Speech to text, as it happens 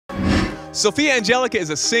Sophia Angelica is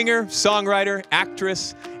a singer, songwriter,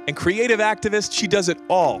 actress, and creative activist. She does it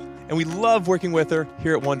all, and we love working with her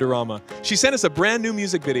here at Wonderama. She sent us a brand new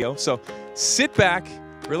music video, so sit back,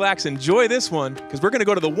 relax, enjoy this one, because we're going to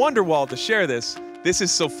go to the Wonder Wall to share this. This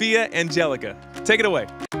is Sophia Angelica. Take it away.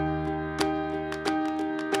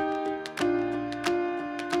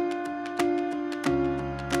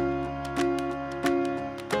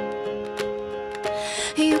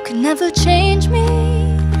 You can never change me,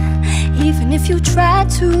 even if you try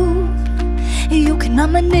to. You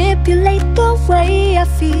cannot manipulate the way I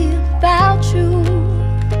feel about you,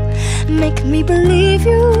 making me believe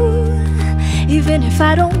you, even if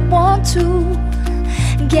I don't want to.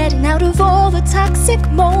 Getting out of all the toxic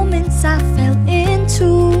moments I fell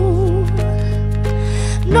into.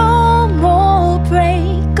 No more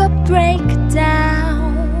breakdowns,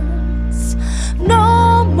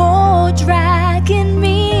 no more dragging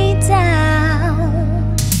me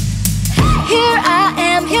down. Here I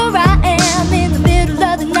am in the middle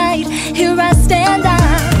of the night. Here I stand,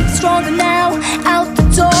 I'm stronger now, out the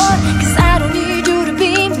door, 'cause I don't need you to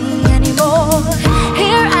be me anymore.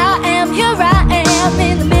 Here I am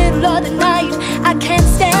in the middle of the night. I can't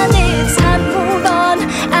stand it, it's time to move on,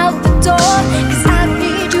 out the door, 'cause I don't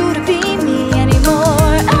need you to be me anymore.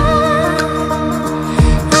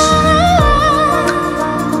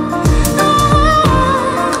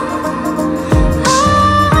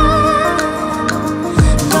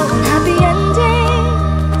 No happy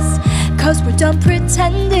endings, 'cause we're done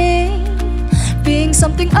pretending, being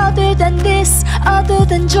something other than this, other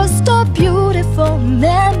than just a beautiful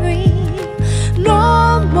memory.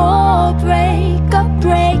 No more breakdowns,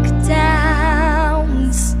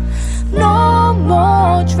 no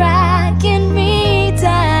more dragging me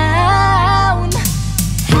down.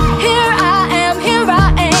 Here I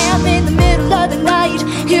am in the middle of the night.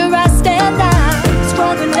 Here I stand, I'm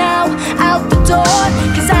stronger now, out the door,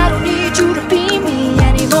 'cause I don't need you to be me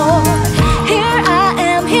anymore. Here I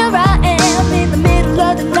am in the middle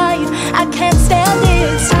of the night. I can't stand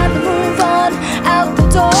it, it's time to move on, out the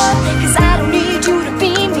door, 'cause I don't need you to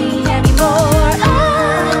be me anymore.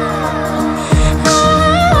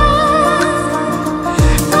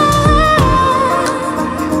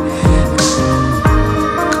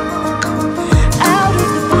 Out of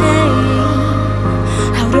the pain,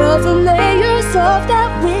 out of the layers of that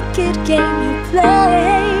wicked game you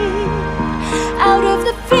play.